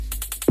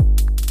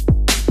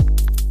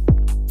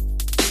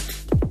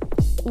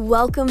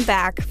Welcome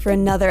back for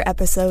another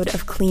episode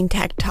of Clean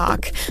Tech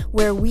Talk,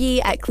 where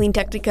we at Clean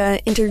Technica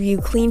interview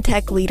clean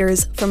tech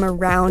leaders from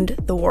around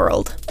the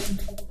world.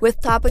 With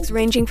topics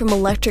ranging from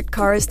electric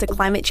cars to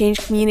climate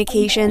change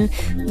communication,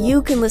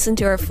 you can listen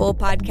to our full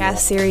podcast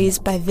series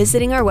by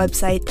visiting our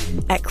website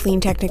at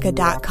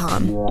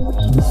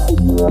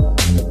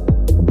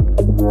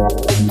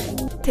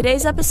cleantechnica.com.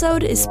 Today's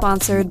episode is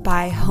sponsored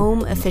by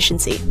Home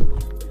Efficiency.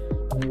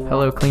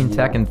 Hello clean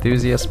tech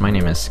enthusiasts, my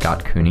name is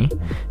Scott Cooney,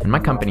 and my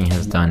company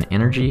has done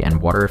energy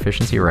and water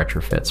efficiency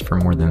retrofits for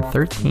more than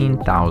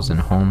 13,000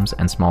 homes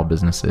and small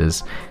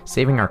businesses,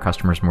 saving our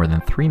customers more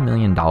than $3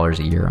 million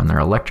a year on their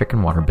electric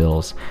and water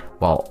bills,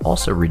 while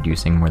also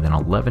reducing more than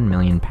 11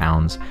 million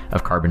pounds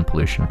of carbon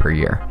pollution per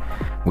year.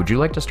 Would you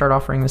like to start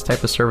offering this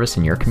type of service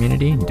in your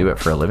community, do it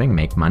for a living,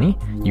 make money?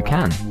 You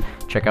can.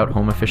 Check out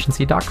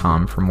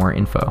homeefficiency.com for more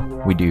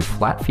info. We do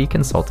flat fee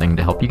consulting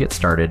to help you get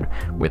started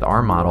with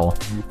our model,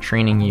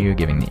 training you,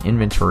 giving the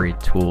inventory,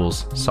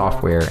 tools,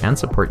 software, and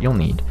support you'll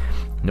need.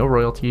 No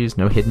royalties,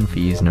 no hidden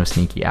fees, no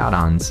sneaky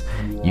add-ons.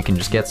 You can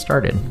just get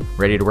started.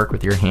 Ready to work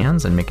with your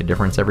hands and make a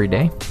difference every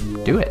day?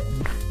 Do it.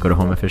 Go to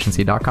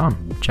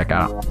homeefficiency.com. Check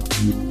out.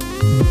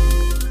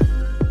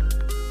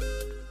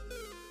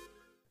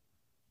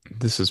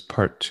 This is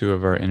part 2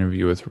 of our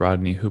interview with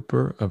Rodney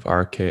Hooper of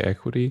RK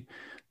Equity,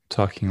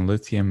 talking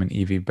lithium and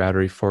EV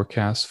battery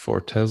forecasts for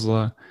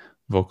Tesla,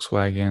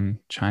 Volkswagen,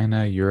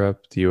 China,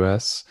 Europe, the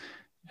US,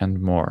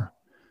 and more.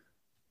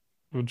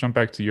 We'll jump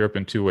back to Europe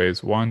in 2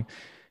 ways. One,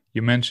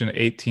 you mentioned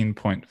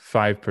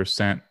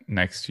 18.5%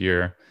 next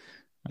year.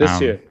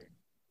 This year,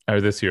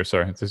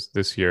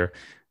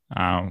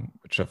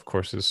 which of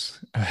course is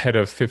ahead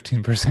of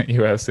 15%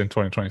 US in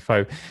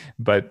 2025.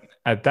 But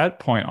at that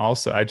point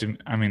also, I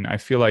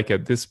feel like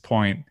at this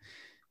point,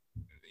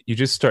 you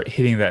just start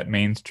hitting that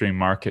mainstream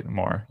market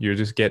more. You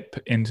just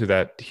get into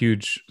that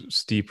huge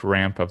steep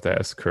ramp of the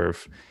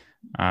S-curve.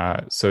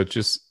 So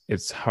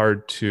it's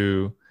hard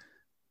to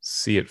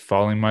see it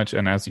falling much.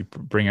 And as you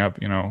bring up,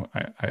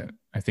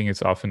 I think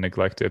it's often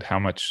neglected how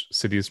much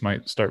cities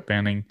might start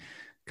banning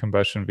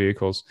combustion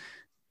vehicles.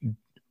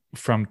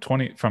 From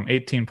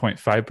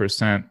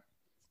 18.5%,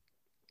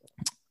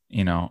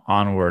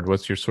 onward,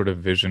 what's your sort of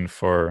vision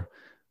for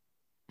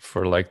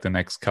like the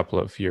next couple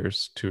of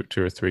years, 2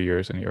 or 3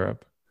 years in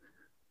Europe?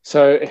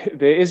 So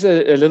there is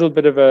a little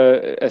bit of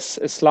a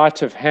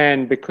sleight of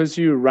hand because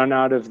you run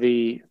out of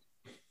the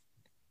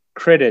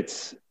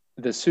credits,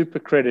 the super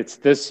credits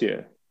this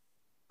year,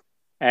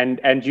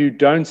 and you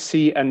don't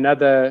see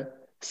another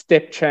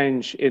step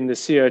change in the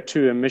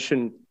CO2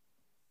 emission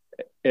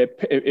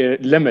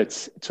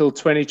limits till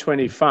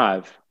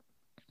 2025.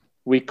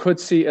 We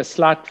could see a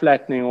slight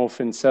flattening off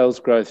in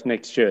sales growth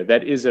next year.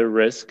 That is a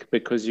risk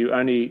because you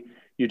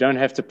don't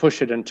have to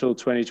push it until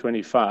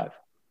 2025.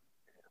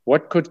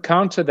 What could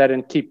counter that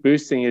and keep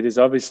boosting it is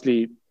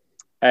obviously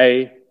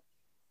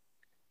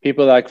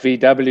people like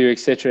VW,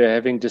 etc.,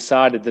 having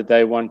decided that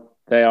they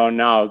are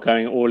now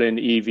going all in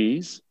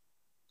EVs.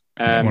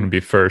 I want to be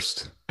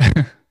first.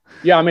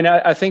 Yeah,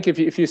 I think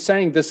if you're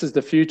saying this is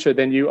the future,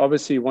 then you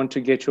obviously want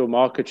to get your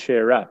market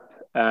share up.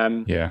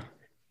 Yeah.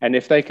 And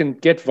if they can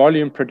get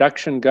volume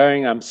production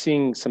going, I'm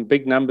seeing some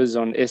big numbers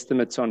on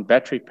estimates on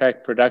battery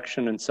pack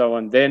production and so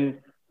on,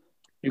 then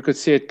you could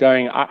see it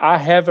going. I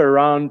have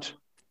around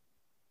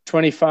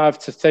 25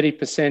 to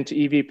 30%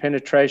 EV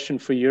penetration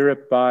for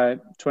Europe by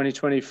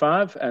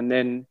 2025, and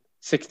then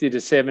 60 to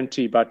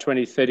 70 by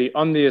 2030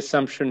 on the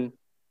assumption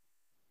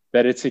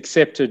that it's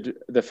accepted,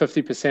 the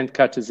 50%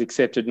 cut is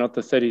accepted, not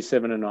the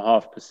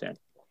 37.5%.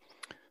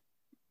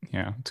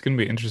 Yeah, it's going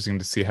to be interesting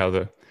to see how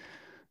the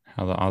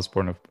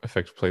Osborne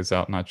effect plays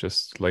out, not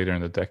just later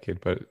in the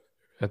decade, but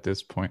at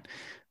this point.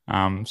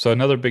 So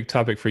another big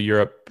topic for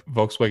Europe,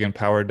 Volkswagen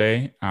Power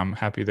Day. I'm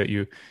happy that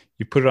you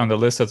put it on the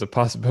list as a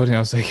possibility. I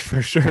was like,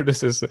 for sure,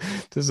 this is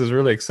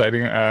really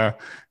exciting.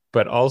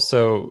 But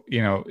also,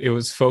 it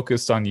was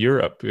focused on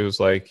Europe. It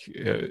was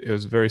it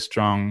was very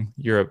strong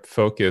Europe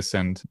focus,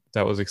 and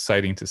that was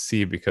exciting to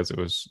see because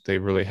they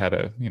really had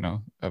a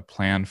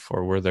plan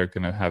for where they're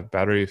going to have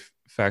battery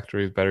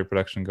factories, battery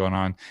production going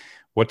on.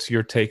 What's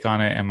your take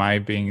on it? Am I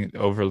being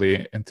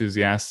overly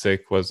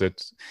enthusiastic?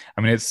 It's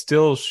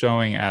still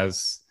showing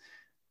as,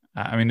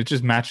 it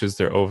just matches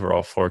their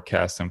overall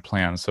forecast and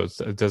plan. So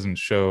it doesn't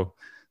show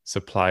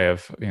supply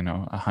of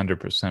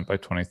 100% by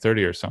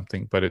 2030 or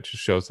something, but it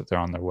just shows that they're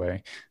on their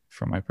way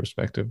from my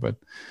perspective. But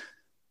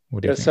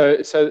what do you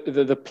think? So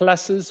the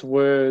pluses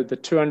were the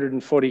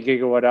 240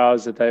 gigawatt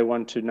hours that they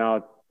want to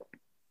now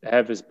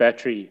have as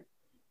battery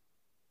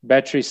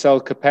cell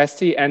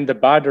capacity, and the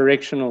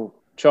bidirectional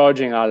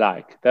charging I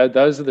like.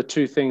 Those are the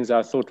two things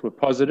I thought were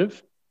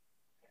positive.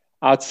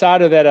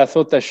 Outside of that, I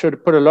thought they should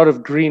have put a lot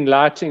of green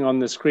lighting on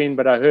the screen,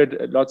 but I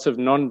heard lots of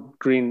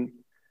non-green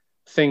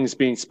things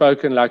being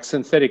spoken, like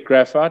synthetic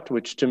graphite,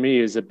 which to me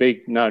is a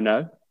big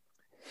no-no.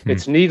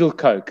 It's needle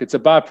coke. It's a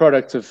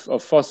byproduct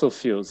of fossil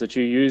fuels that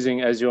you're using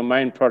as your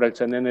main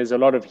product, and then there's a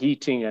lot of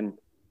heating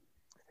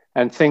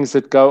and things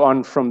that go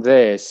on from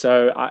there.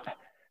 So I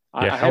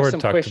have Howard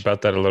some talked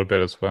about that a little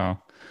bit as well.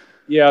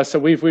 Yeah, so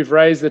we've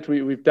raised it.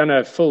 We've done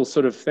a full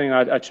sort of thing.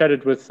 I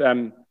chatted with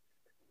Jordan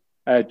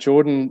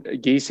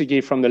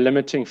Giesige from the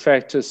Limiting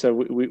Factor. So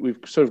we've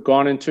sort of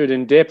gone into it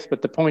in depth.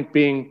 But the point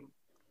being,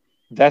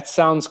 that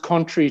sounds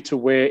contrary to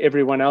where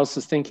everyone else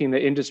is thinking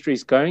the industry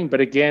is going. But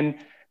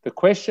again, the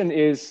question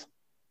is,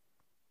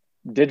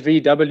 did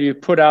VW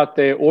put out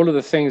there all of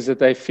the things that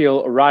they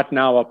feel right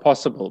now are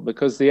possible?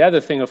 Because the other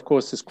thing, of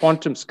course, is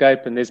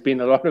QuantumScape, and there's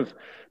been a lot of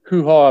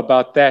hoo-ha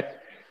about that.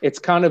 It's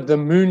kind of the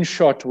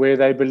moonshot where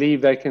they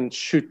believe they can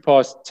shoot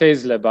past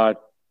Tesla by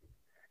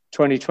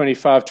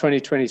 2025,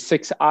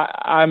 2026.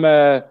 I'm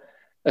a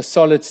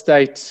solid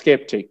state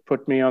skeptic.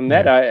 Put me on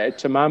that. Yeah.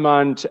 To my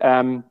mind,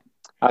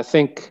 I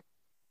think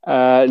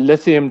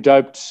silicon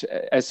doped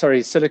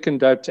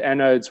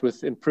anodes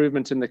with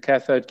improvement in the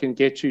cathode can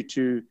get you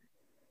to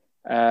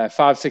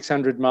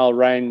 500-600 mile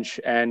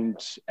range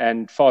and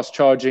fast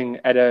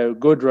charging at a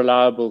good,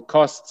 reliable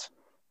cost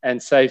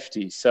and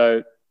safety.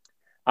 So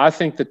I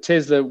think that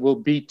Tesla will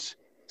beat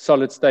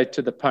solid state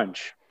to the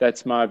punch.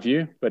 That's my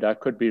view, but I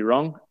could be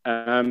wrong.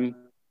 I'm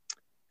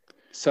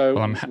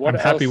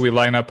happy we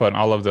line up on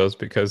all of those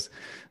because,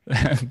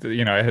 I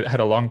had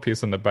a long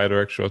piece on the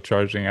bidirectional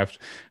charging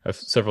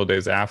several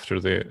days after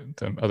the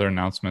other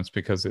announcements,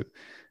 because it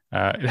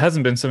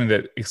hasn't been something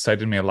that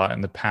excited me a lot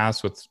in the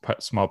past with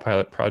small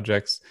pilot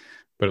projects,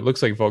 but it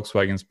looks like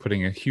Volkswagen's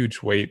putting a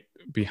huge weight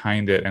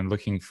behind it and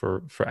looking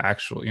for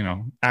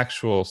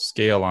actual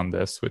scale on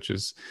this, which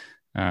is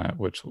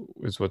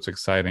what's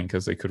exciting,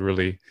 because they could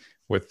really,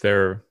 with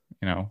their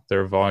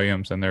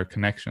volumes and their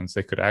connections,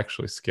 they could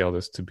actually scale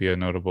this to be a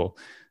notable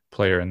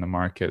player in the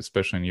market,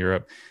 especially in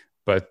Europe.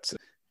 But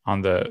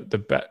on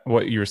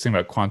what you were saying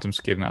about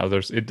QuantumScape and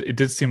others, it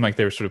did seem like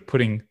they were sort of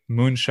putting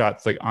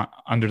moonshots like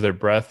under their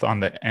breath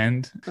on the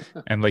end,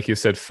 and like you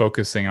said,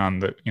 focusing on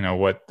the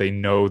what they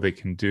know they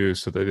can do,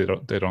 so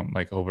that they don't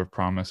like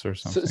overpromise or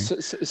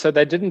something. So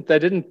they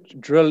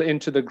didn't drill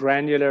into the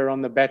granular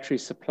on the battery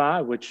supply,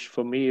 which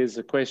for me is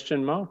a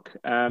question mark.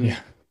 I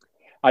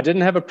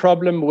didn't have a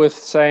problem with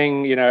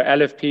saying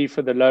LFP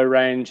for the low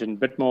range and a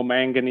bit more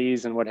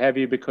manganese and what have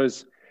you,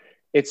 because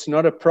it's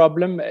not a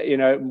problem,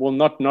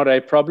 not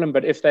a problem,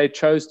 but if they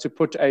chose to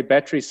put a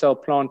battery cell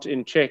plant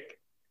in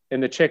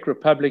the Czech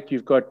Republic,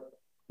 you've got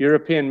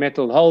European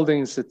Metal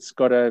Holdings. It's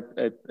got a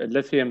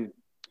lithium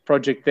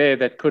project there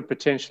that could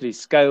potentially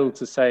scale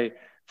to say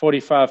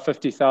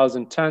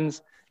 50,000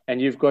 tons. And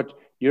you've got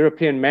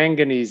European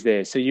Manganese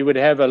there. So you would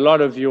have a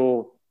lot of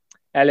your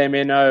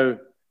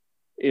LMNO,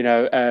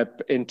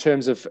 in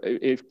terms of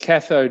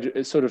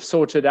cathode sort of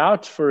sorted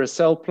out for a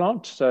cell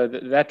plant. So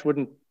that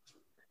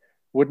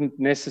wouldn't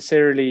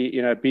necessarily,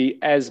 be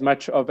as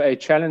much of a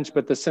challenge.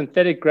 But the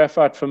synthetic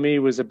graphite for me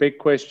was a big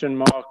question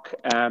mark.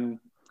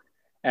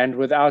 And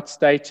without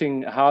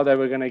stating how they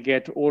were going to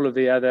get all of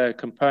the other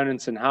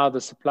components and how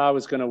the supply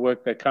was going to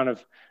work, they kind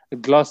of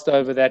glossed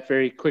over that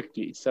very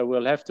quickly. So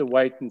we'll have to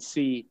wait and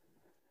see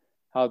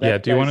how that. Yeah.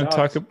 Do you want to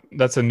out. talk?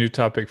 That's a new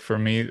topic for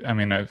me. I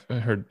mean, I've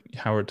heard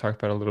Howard talk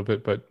about it a little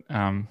bit, but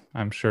I'm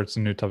sure it's a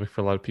new topic for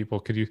a lot of people.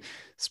 Could you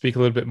speak a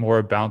little bit more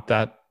about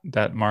that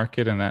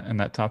market and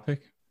that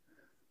topic?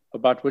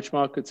 About which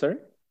market, sorry?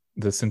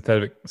 The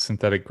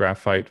synthetic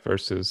graphite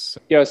versus.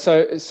 Yeah,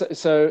 so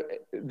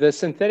the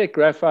synthetic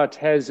graphite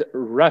has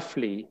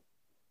roughly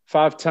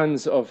 5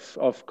 tons of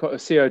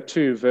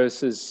CO2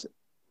 versus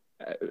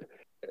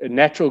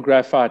natural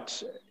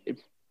graphite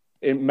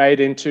made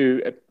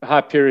into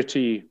high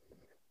purity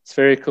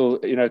spherical,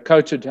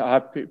 coated high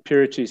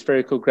purity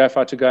spherical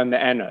graphite to go in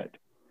the anode.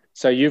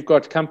 So you've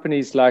got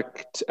companies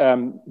like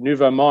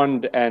Nouveau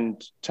Monde and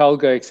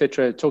Talga,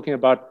 etc., talking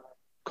about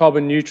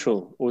carbon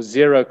neutral or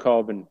zero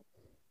carbon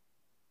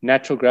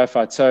natural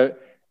graphite. So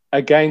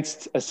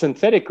against a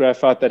synthetic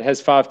graphite that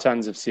has 5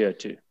 tons of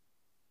CO2.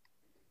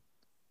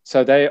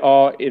 So they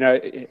are,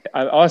 I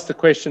asked the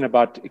question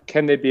about,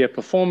 can there be a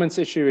performance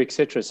issue,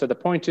 etc. So the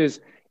point is,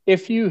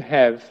 if you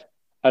have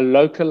a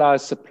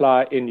localized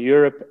supply in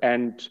Europe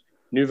and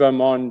Nouveau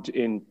Monde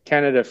in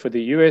Canada for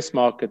the US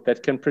market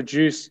that can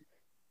produce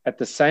at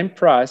the same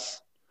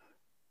price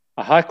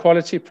a high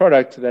quality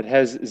product that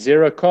has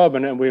zero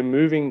carbon, and we're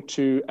moving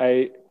to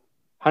a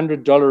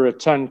 $100 a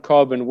ton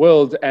carbon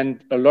world,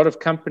 and a lot of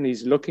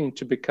companies looking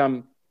to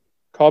become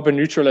carbon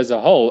neutral as a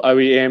whole,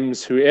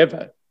 OEMs,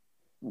 whoever,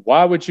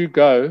 why would you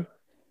go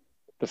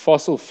the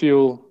fossil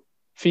fuel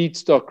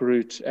feedstock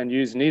route and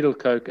use needle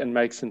coke and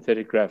make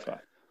synthetic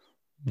graphite?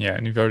 Yeah,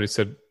 and you've already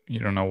said you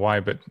don't know why,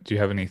 but do you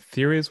have any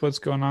theories what's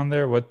going on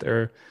there?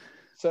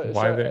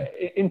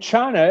 In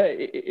China,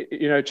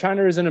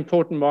 China is an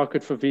important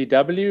market for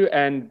VW,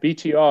 and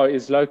BTR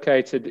is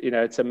located,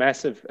 it's a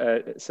massive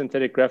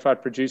synthetic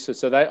graphite producer,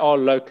 so they are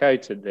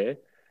located there.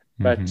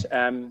 But,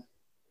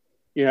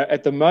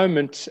 at the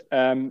moment,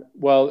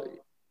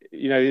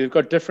 you've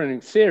got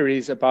different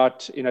theories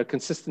about,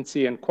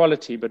 consistency and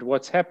quality, but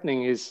what's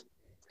happening is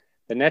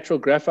the natural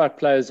graphite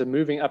players are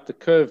moving up the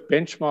curve.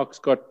 Benchmark's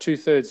got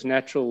 2/3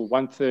 natural,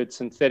 1/3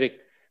 synthetic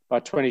by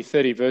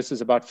 2030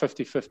 versus about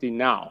 50-50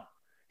 now.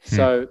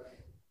 So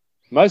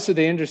most of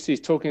the industry is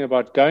talking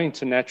about going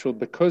to natural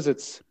because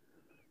it's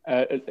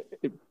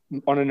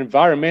on an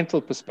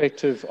environmental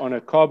perspective, on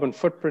a carbon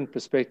footprint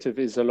perspective,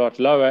 is a lot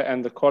lower,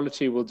 and the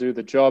quality will do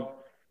the job.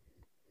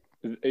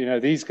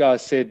 These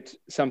guys said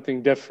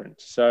something different.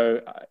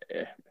 So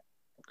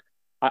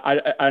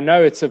I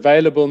know it's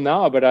available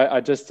now, but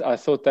I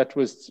thought that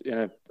was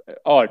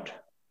odd.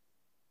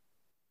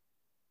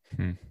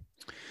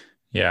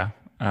 Yeah.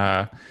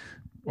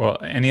 Well,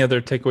 any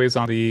other takeaways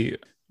on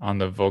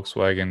the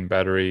Volkswagen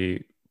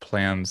battery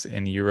plans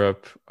in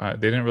Europe? They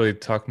didn't really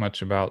talk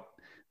much about.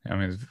 I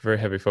mean, it's very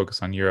heavy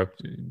focus on Europe.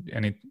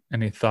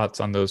 Any thoughts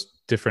on those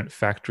different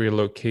factory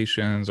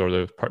locations or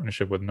the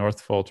partnership with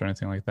Northvolt or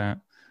anything like that?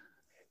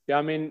 Yeah,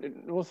 I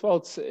mean,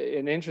 Northvolt's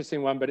an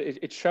interesting one, but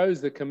it shows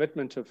the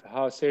commitment of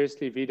how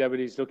seriously VW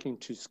is looking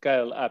to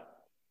scale up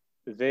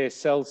their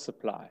cell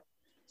supply.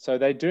 So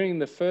they're doing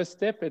the first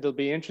step. It'll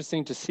be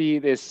interesting to see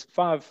there's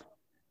five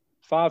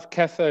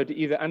cathode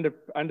either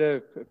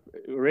under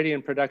already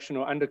in production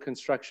or under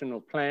construction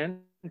or planned.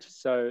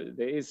 So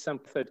there is some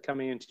cathode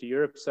coming into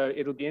Europe. So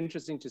it'll be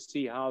interesting to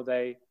see how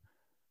they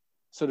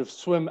sort of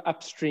swim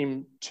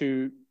upstream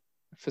to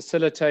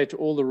facilitate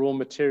all the raw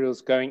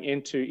materials going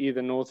into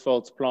either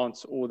Northvolt's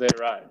plants or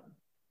their own.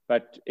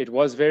 But it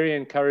was very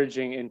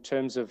encouraging in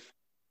terms of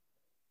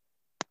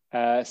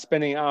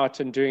spinning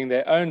out and doing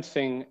their own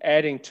thing,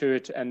 adding to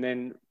it, and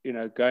then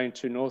going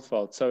to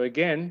Northvolt. So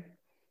again,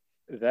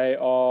 they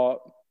are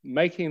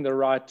making the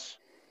right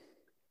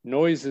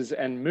noises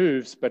and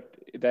moves, but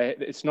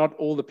it's not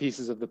all the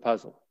pieces of the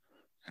puzzle.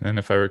 And then,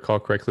 if I recall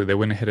correctly, they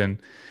went ahead and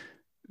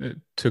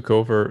took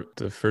over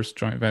the first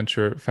joint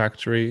venture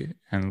factory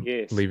and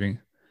leaving.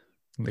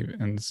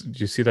 And do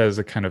you see that as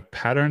a kind of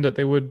pattern that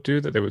they would do,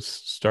 that they would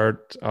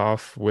start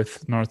off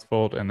with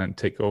Northvolt and then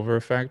take over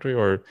a factory,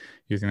 or do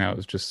you think that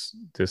was just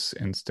this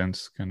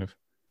instance kind of?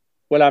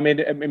 Well, I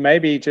mean,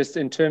 maybe just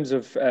in terms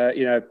of,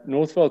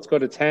 Northvolt's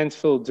got its hands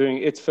full doing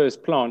its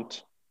first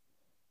plant.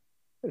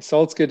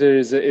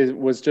 Salzgitter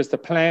was just a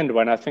planned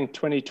one. I think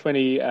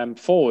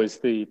 2024 is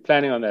the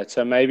planning on that.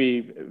 So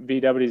maybe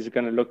VW is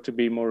going to look to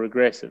be more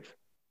aggressive.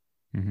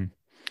 Mm-hmm.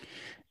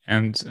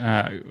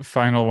 And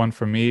final one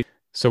for me.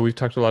 So we've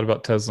talked a lot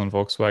about Tesla and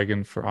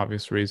Volkswagen for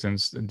obvious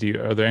reasons.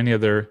 Are there any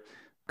other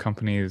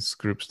companies,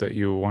 groups that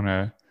you want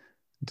to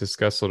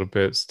discuss a little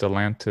bit?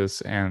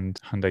 Stellantis and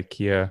Hyundai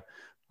Kia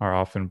are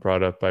often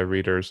brought up by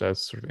readers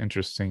as sort of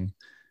interesting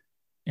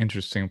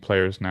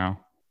players now.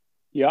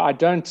 Yeah, I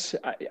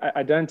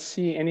don't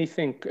see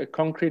anything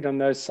concrete on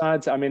those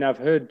sides. I mean, I've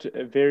heard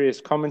various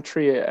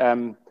commentary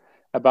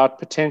about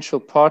potential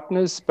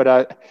partners,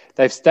 but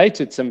they've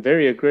stated some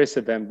very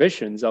aggressive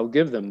ambitions. I'll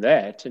give them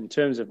that. In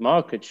terms of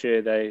market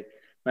share, they're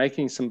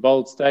making some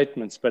bold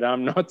statements, but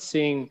I'm not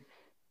seeing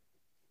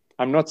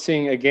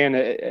again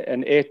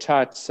an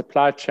airtight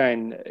supply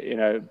chain,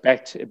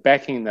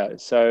 backing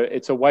those. So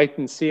it's a wait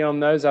and see on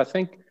those, I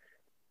think.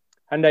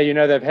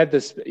 Hyundai, they've had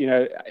this,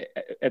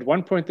 at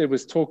one point there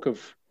was talk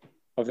of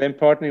them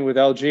partnering with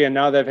LG, and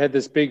now they've had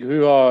this big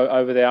hoo-ha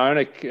over the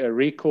Ioniq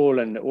recall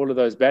and all of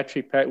those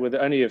battery pack with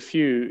only a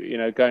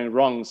few, going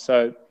wrong.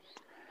 So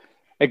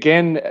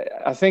again,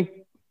 I think,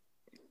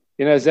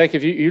 Zach,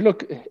 if you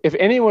look, if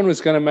anyone was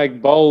going to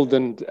make bold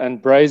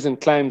and brazen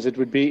claims, it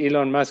would be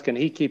Elon Musk. And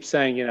he keeps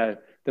saying,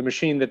 the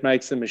machine that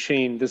makes the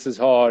machine, this is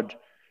hard.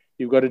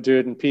 You've got to do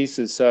it in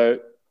pieces. So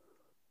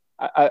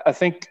I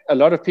think a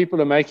lot of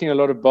people are making a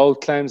lot of bold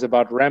claims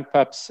about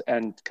ramp-ups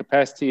and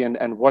capacity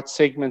and what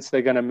segments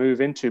they're going to move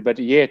into. But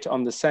yet,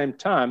 on the same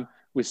time,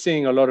 we're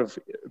seeing a lot of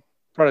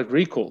product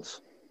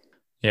recalls.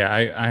 Yeah,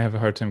 I have a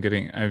hard time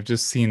I've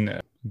just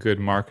seen good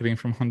marketing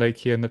from Hyundai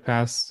Kia in the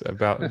past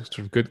about sort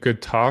of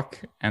good talk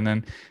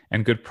and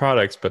good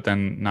products, but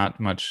then not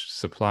much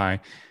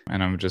supply.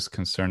 And I'm just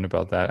concerned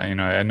about that. I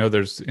know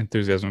there's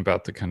enthusiasm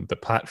about the kind of the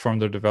platform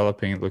they're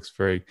developing. It looks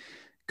very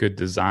good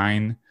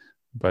design,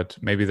 but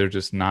maybe they're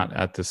just not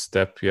at this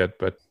step yet.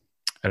 But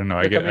I don't know.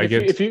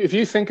 If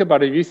you think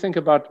about it, if you think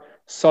about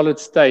solid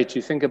state,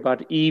 you think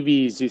about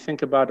EVs, you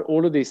think about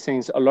all of these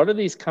things. A lot of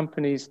these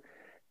companies,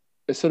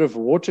 a sort of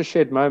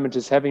watershed moment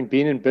is having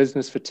been in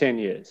business for 10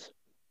 years.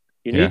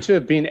 You need to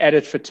have been at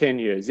it for 10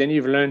 years. Then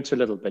you've learned a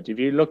little bit. If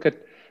you look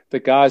at the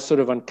guys sort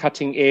of on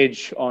cutting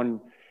edge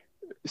on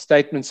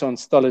statements on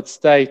solid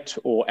state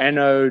or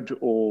anode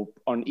or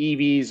on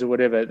EVs or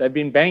whatever, they've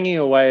been banging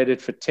away at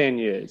it for 10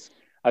 years.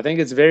 I think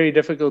it's very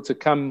difficult to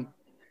come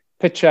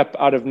pitch up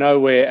out of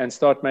nowhere and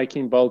start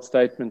making bold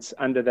statements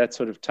under that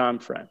sort of time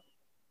frame.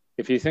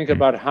 If you think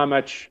about how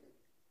much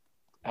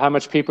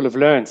people have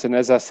learned, and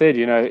as I said,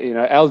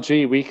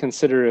 LG we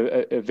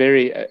consider a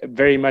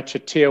very much a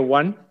tier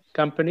one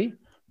company,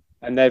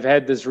 and they've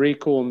had this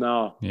recall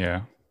now.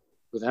 Yeah.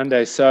 With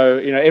Hyundai. So,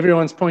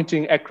 everyone's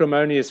pointing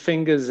acrimonious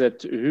fingers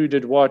at who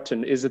did what,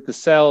 and is it the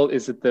cell?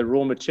 Is it the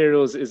raw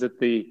materials? Is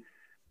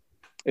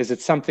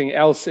it something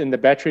else in the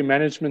battery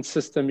management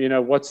system?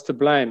 What's to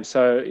blame?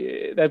 So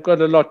they've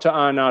got a lot to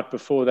iron out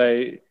before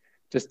they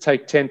just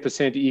take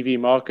 10% EV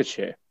market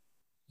share.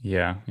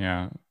 Yeah.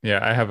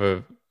 I have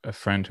a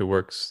friend who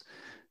works,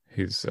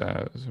 he's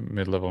a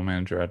mid-level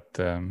manager at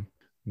the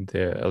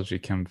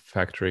LG Chem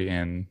factory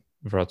in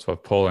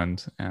Wrocław,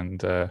 Poland,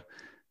 and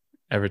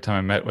every time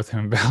I met with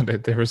him about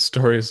it, there were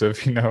stories of,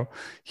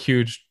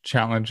 huge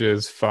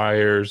challenges,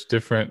 fires,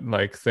 different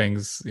like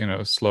things,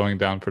 slowing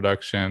down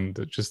production,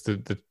 just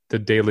the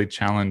daily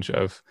challenge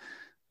of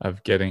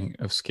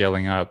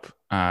scaling up.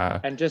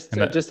 And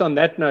just on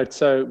that note,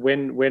 so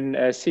when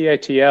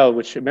CATL,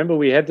 which, remember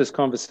we had this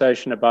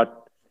conversation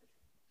about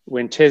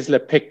when Tesla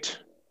picked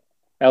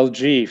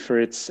LG for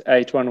its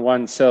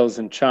 811 cells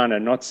in China,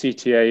 not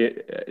CATL,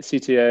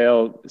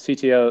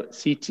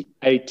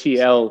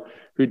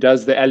 who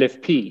does the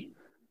LFP.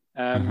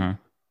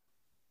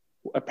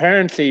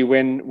 Apparently,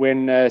 when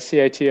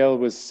CATL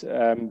was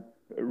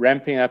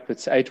ramping up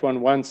its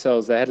 811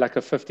 cells, they had like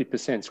a 50%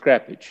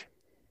 scrappage.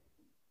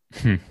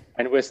 And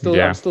I'm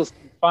still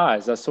seeing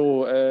fires. I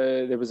saw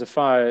there was a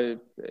fire.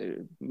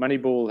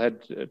 Moneyball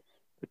had a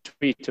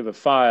tweet of a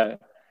fire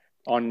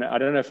on, I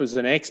don't know if it was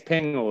an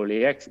Xpeng or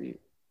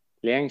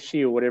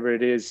Liangxi or whatever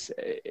it is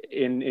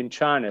in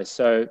China.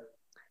 So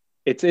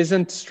it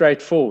isn't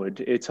straightforward.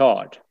 It's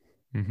hard.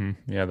 Mm-hmm.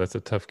 Yeah, that's a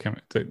tough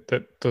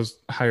those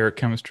higher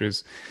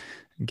chemistries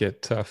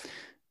get tough.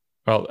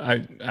 Well,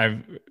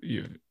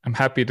 I'm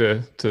happy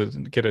to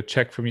get a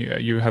check from you.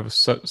 You have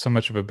so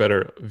much of a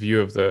better view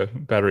of the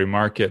battery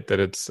market that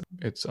it's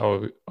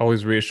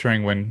always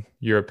reassuring when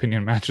your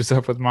opinion matches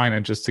up with mine,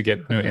 and just to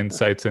get new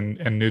insights and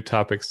new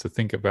topics to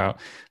think about.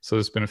 So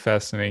it's been a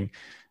fascinating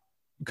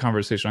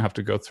conversation. I'll have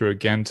to go through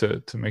again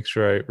to make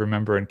sure I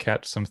remember and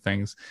catch some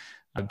things.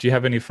 Do you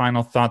have any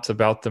final thoughts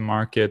about the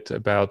market,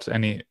 about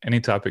any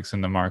topics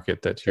in the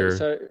market that you're...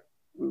 So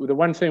the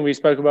one thing we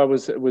spoke about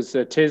was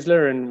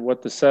Tesla and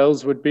what the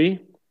sales would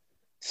be.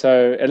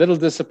 So a little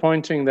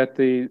disappointing that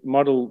the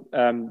model,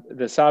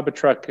 the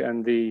Cybertruck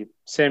and the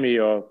Semi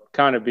are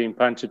kind of being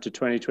punted to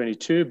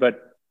 2022.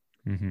 But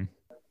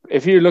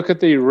if you look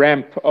at the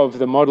ramp of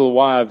the Model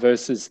Y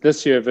versus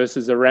this year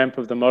versus the ramp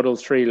of the Model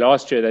 3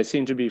 last year, they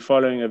seem to be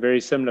following a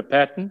very similar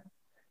pattern.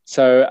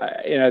 So,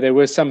 there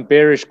were some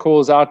bearish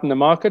calls out in the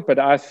market, but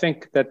I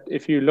think that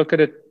if you look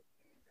at it,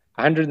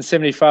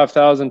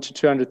 175,000 to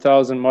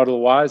 200,000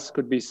 Model Ys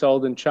could be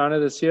sold in China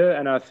this year.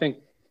 And I think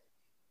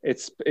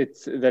it's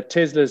that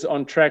Tesla's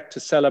on track to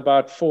sell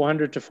about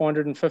 400 to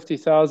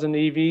 450,000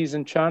 EVs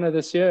in China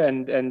this year.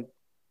 And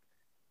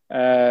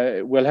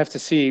we'll have to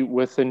see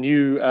with the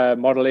new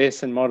Model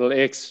S and Model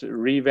X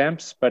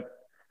revamps, but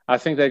I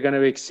think they're going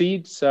to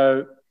exceed.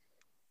 So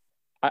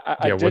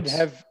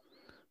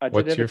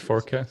what's your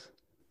forecast?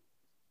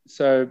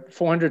 So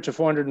 400 to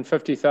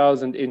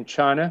 450,000 in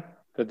China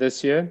for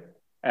this year.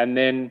 And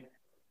then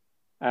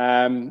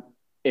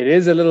it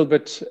is a little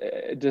bit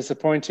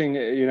disappointing,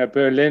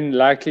 Berlin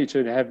likely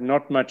to have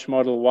not much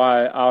Model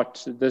Y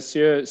out this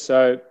year.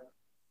 So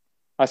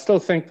I still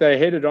think they're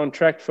headed on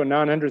track for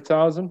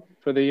 900,000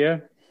 for the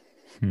year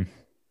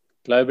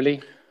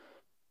globally.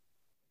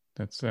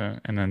 That's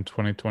and then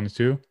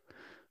 2022.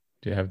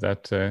 Do you have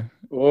that? So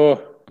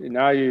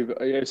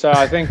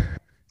I think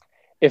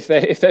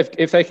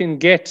if they can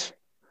get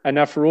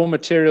enough raw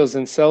materials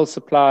and cell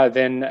supply,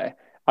 then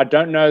I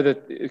don't know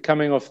that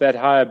coming off that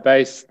higher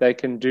base they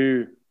can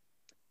do,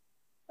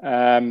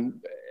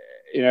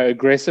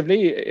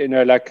 aggressively,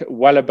 like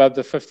well above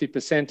the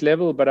 50%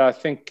 level. But I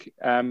think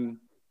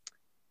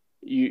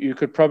you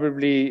could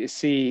probably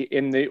see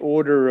in the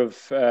order of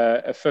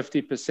a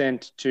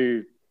 50%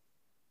 to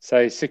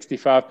say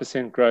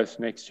 65% growth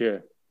next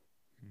year.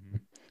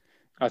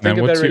 I think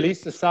if they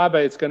release the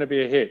Cyber, it's going to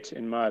be a hit,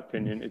 in my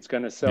opinion. It's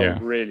going to sell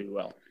really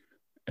well.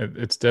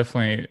 It's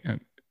definitely,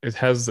 it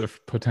has the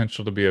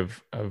potential to be a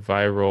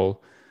viral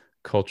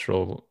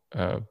cultural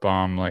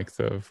bomb, like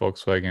the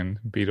Volkswagen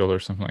Beetle or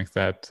something like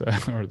that,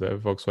 or the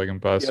Volkswagen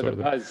Bus. Yeah, the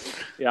Buzz.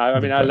 Yeah, I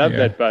mean, I love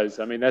that Buzz.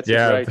 I mean, that's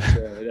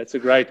a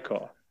great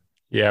car.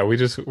 Yeah, we're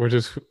just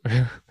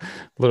a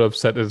little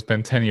upset that it's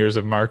been 10 years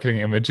of marketing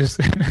images,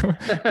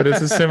 but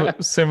it's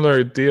a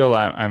similar deal.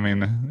 I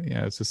mean,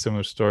 it's a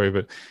similar story,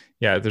 but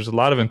yeah, there's a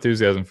lot of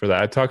enthusiasm for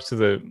that. I talked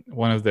to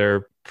one of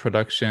their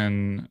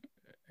production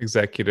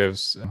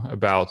executives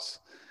about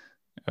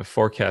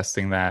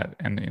forecasting that,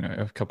 and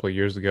a couple of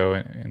years ago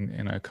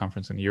in a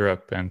conference in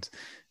Europe, and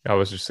I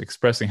was just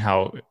expressing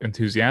how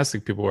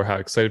enthusiastic people were, how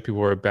excited people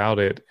were about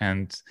it,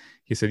 and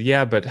he said,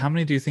 "Yeah, but how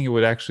many do you think it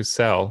would actually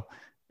sell?"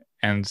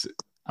 And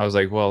I was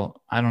like,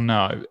 "Well, I don't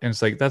know." And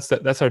it's like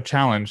that's our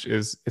challenge.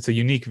 Is it's a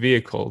unique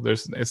vehicle.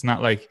 It's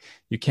not like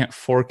you can't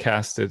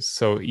forecast it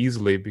so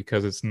easily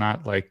because it's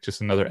not like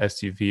just another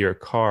SUV or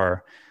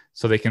car.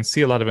 So they can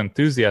see a lot of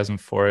enthusiasm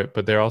for it,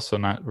 but they're also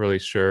not really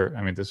sure.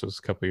 I mean, this was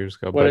a couple of years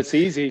ago. Well, it's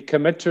easy.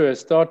 Commit to a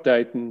start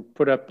date and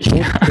put up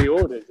the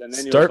orders, and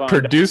then start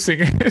producing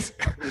it.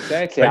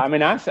 Exactly. I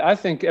mean, I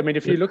think. I mean,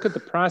 if you look at the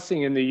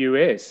pricing in the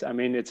US, I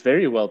mean, it's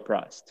very well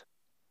priced.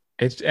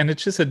 It's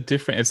just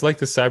it's like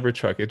the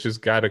Cybertruck. It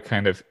just got a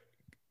kind of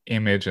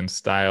image and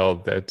style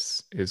that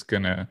is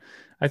gonna.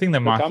 I think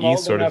the Mach-E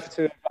sort of.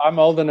 I'm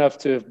old enough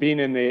to have been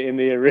in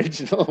the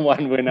original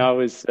one when I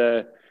was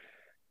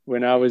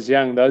when I was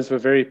young. Those were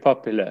very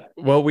popular.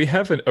 Well, we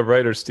have a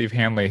writer, Steve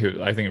Hanley,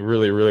 who I think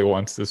really, really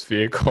wants this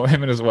vehicle.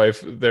 Him and his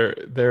wife,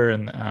 they're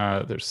in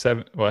they're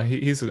seven. Well,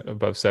 he's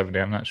above 70.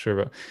 I'm not sure,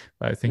 but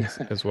I think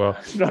as well.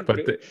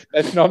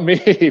 That's not me,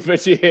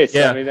 but yes.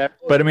 Yeah,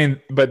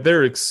 but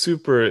they're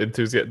super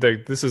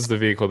enthusiastic. This is the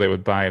vehicle they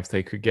would buy if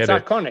they could get it.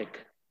 It's iconic.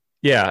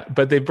 Yeah,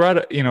 but they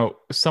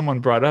someone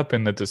brought up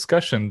in the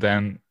discussion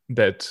then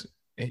that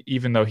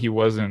even though he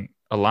wasn't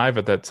alive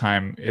at that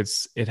time,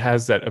 it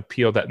has that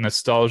appeal, that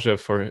nostalgia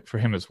for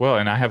him as well.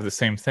 And I have the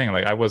same thing.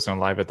 Like, I wasn't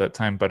alive at that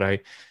time,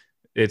 but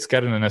it's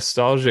got a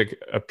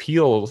nostalgic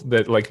appeal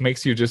that like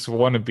makes you just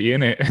want to be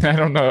in it. And I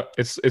don't know,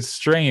 it's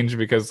strange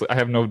because I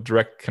have no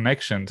direct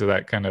connection to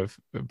that kind of,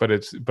 but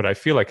I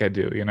feel like I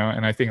do,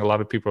 and I think a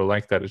lot of people are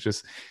like that. It's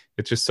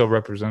just so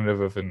representative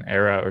of an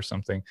era or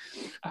something.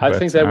 I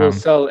think they will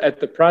sell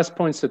at the price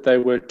points that they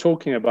were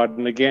talking about.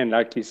 And again,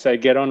 like you say,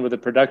 get on with the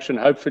production.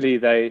 Hopefully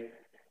they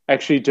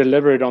actually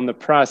deliver it on the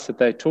price that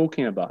they're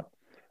talking about.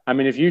 I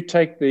mean, if you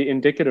take the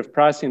indicative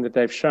pricing that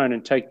they've shown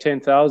and take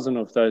 10,000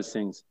 of those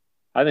things,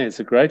 I think it's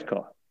a great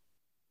car.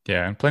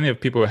 Yeah, and plenty of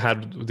people who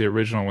had the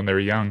original when they were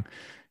young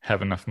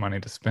have enough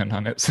money to spend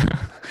on it.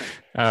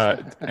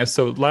 And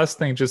so last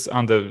thing, just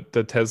on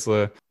the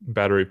Tesla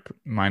battery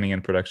mining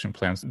and production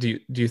plans, do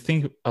you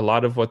think a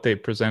lot of what they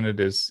presented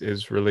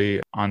is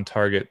really on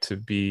target to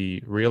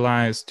be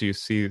realized? Do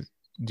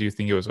you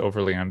think it was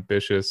overly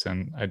ambitious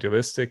and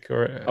idealistic,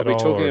 or are we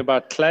talking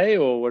about clay,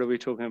 or what are we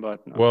talking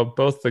about now? Well,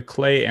 both the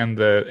clay and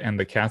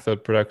the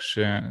cathode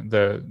production,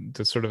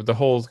 the sort of the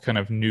whole kind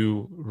of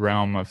new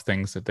realm of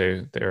things that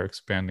they're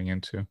expanding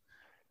into.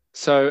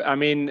 So, I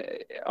mean,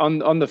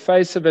 on the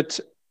face of it,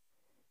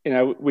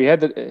 we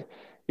had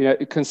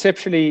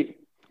conceptually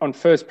on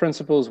first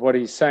principles, what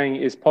he's saying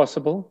is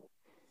possible.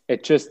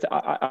 It just,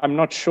 I'm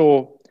not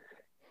sure.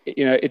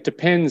 It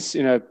depends,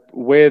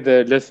 where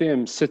the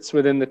lithium sits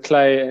within the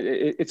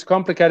clay. It's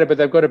complicated, but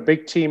they've got a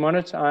big team on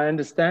it, I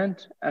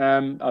understand.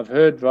 I've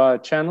heard via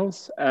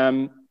channels.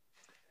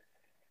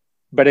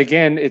 But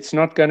again, it's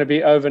not going to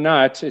be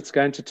overnight. It's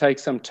going to take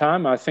some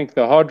time. I think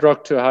the hard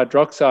rock to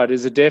hydroxide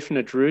is a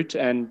definite route.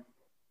 And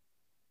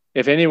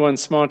if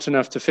anyone's smart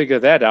enough to figure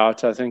that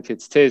out, I think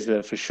it's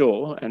Tesla for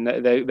sure. And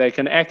they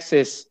can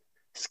access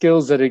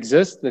skills that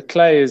exist. The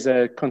clay is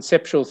a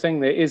conceptual thing.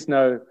 There is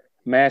no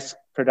mass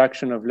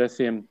production of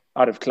lithium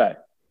out of clay.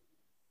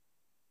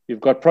 You've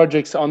got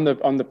projects on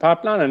the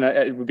pipeline, and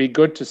it would be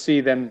good to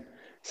see them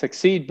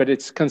succeed, but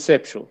it's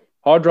conceptual.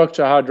 Hard rock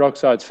to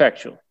hydroxide is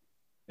factual.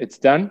 It's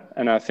done,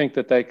 and I think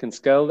that they can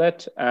scale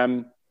that.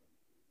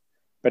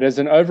 But as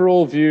an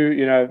overall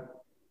view,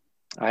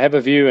 I have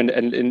a view, and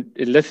in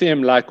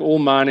lithium, like all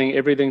mining,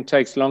 everything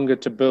takes longer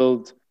to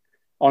build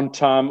on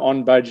time,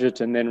 on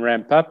budget, and then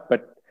ramp up.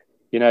 But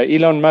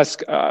Elon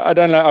Musk, I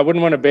don't know. I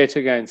wouldn't want to bet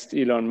against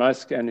Elon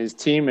Musk and his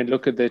team and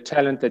look at the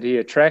talent that he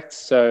attracts.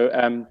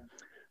 So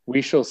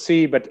we shall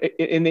see. But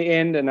in the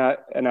end, and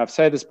I've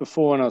said this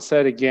before and I'll say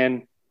it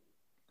again,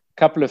 a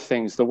couple of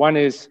things. The one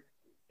is,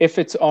 if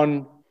it's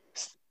on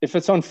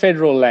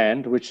federal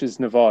land, which is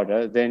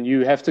Nevada, then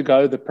you have to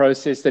go the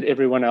process that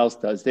everyone else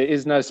does. There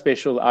is no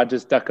special, I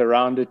just duck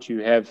around it. You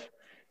have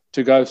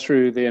to go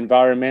through the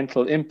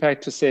environmental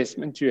impact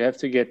assessment. You have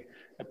to get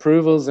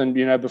approvals, and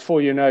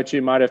before you know it, you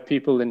might have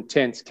people in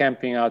tents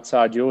camping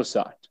outside your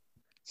site.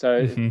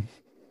 So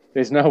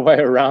there's no way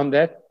around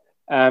that,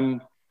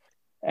 and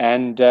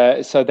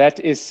so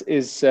that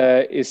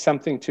is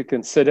something to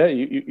consider.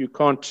 You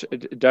can't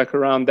duck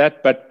around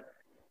that. But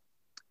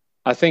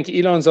I think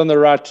Elon's on the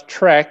right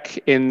track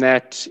in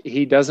that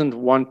he doesn't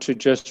want to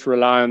just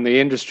rely on the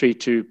industry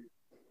to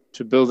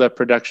build up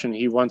production.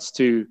 He wants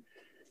to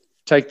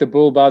take the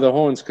bull by the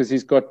horns because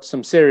he's got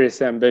some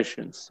serious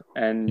ambitions,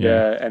 and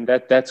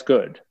that's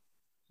good.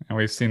 And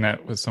we've seen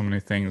that with so many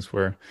things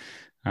where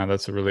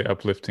that's a really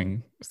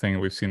uplifting thing.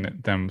 We've seen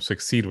them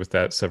succeed with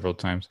that several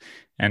times.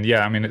 And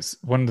yeah, I mean, it's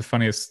one of the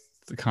funniest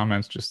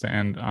comments just to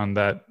end on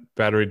that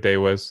battery day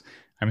was,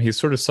 I mean, he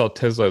sort of saw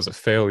Tesla as a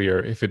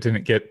failure if it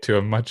didn't get to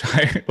a much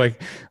higher,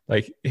 like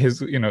his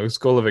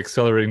goal of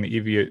accelerating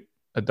the EV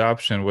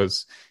adoption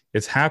was,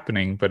 it's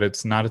happening, but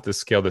it's not at the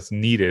scale that's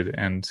needed.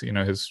 And,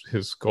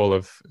 his goal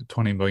of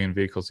 20 million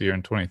vehicles a year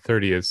in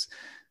 2030 is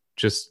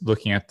just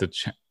looking at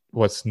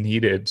what's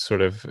needed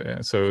sort of.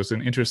 So it was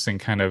an interesting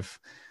kind of,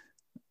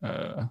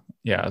 what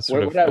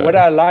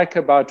I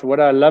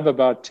love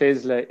about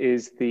Tesla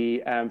is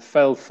the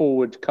fail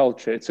forward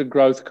culture. It's a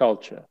growth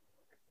culture.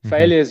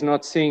 Failure is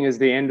not seen as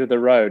the end of the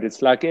road.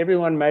 It's like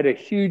everyone made a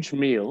huge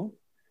meal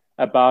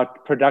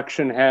about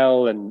production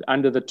hell and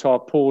under the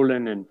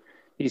tarpaulin, and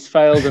he's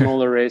failed and all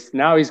the rest.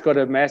 Now he's got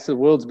a massive,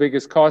 world's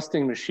biggest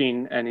casting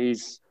machine, and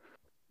he's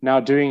now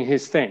doing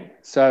his thing.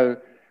 So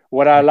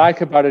what I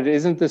like about it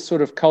isn't this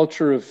sort of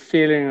culture of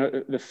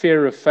feeling the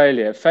fear of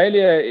failure.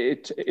 Failure,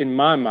 in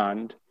my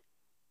mind,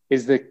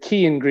 is the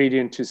key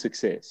ingredient to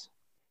success.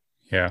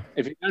 Yeah.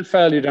 If you don't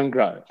fail, you don't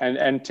grow.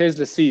 And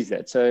Tesla sees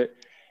that. So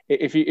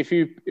if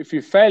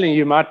you're failing,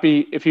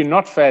 if you're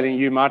not failing,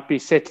 you might be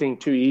settling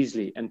too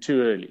easily and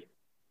too early.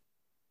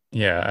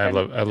 Yeah, I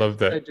love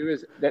that. What they do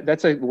is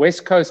that's a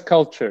West Coast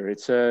culture.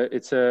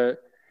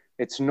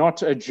 It's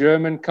not a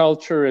German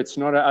culture. It's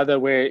not a other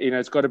where,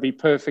 it's got to be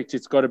perfect.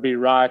 It's got to be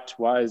right.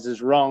 Why is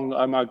this wrong?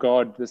 Oh my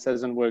God, this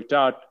hasn't worked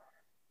out.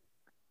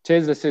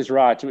 Tesla says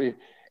right.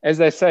 As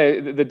they say,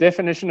 the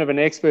definition of an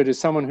expert is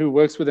someone who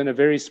works within a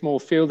very small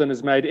field and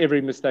has made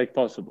every mistake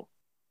possible.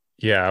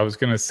 Yeah, I was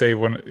going to say,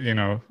 when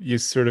you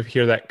sort of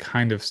hear that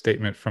kind of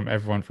statement from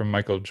everyone, from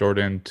Michael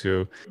Jordan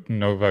to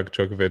Novak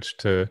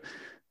Djokovic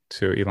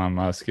to Elon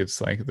Musk.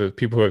 It's like the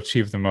people who have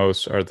achieved the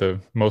most are the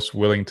most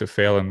willing to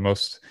fail and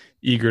most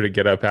eager to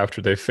get up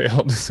after they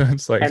failed. So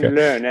it's like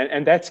learn,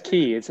 and that's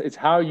key. It's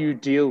how you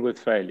deal with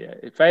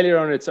failure. Failure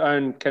on its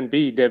own can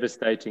be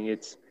devastating.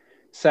 It's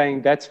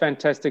saying, that's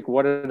fantastic.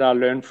 What did I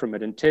learn from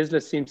it? And Tesla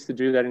seems to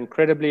do that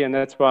incredibly. And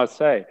that's why I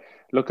say,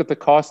 look at the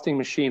casting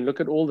machine. Look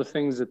at all the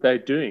things that they're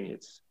doing.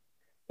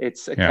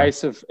 It's a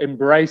case of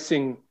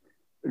embracing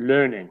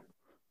learning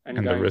and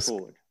going the risk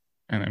forward.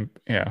 And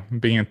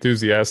being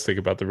enthusiastic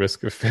about the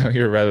risk of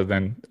failure rather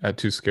than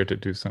too scared to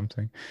do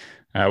something.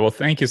 Well,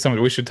 thank you so much.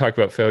 We should talk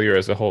about failure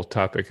as a whole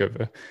topic of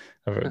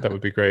that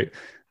would be great.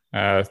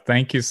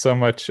 Thank you so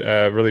much.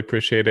 Really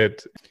appreciate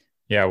it.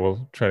 Yeah,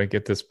 we'll try to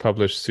get this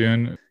published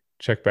soon.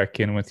 Check back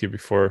in with you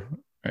before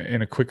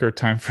in a quicker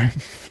time frame,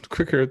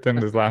 quicker than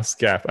the last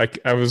gap.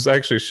 I was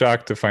actually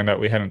shocked to find out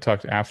we hadn't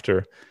talked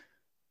after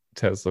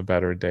Tesla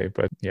Battery Day,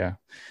 but yeah.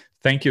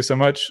 Thank you so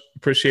much.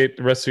 Appreciate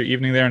the rest of your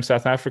evening there in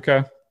South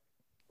Africa.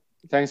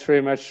 Thanks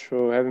very much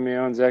for having me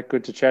on, Zach.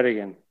 Good to chat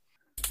again.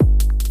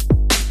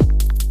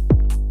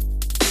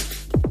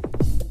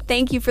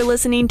 Thank you for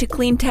listening to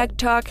Clean Tech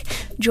Talk.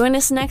 Join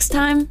us next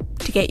time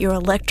to get your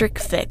electric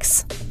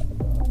fix.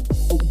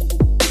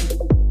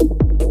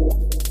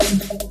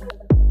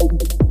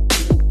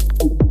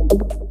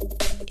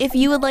 If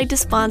you would like to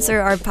sponsor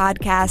our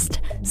podcast,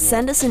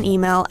 send us an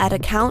email at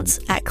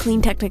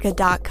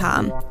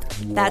accounts@cleantechnica.com.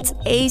 That's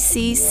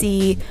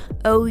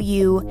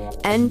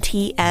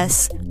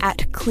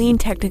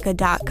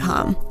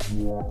ACCOUNTS@cleantechnica.com.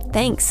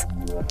 Thanks.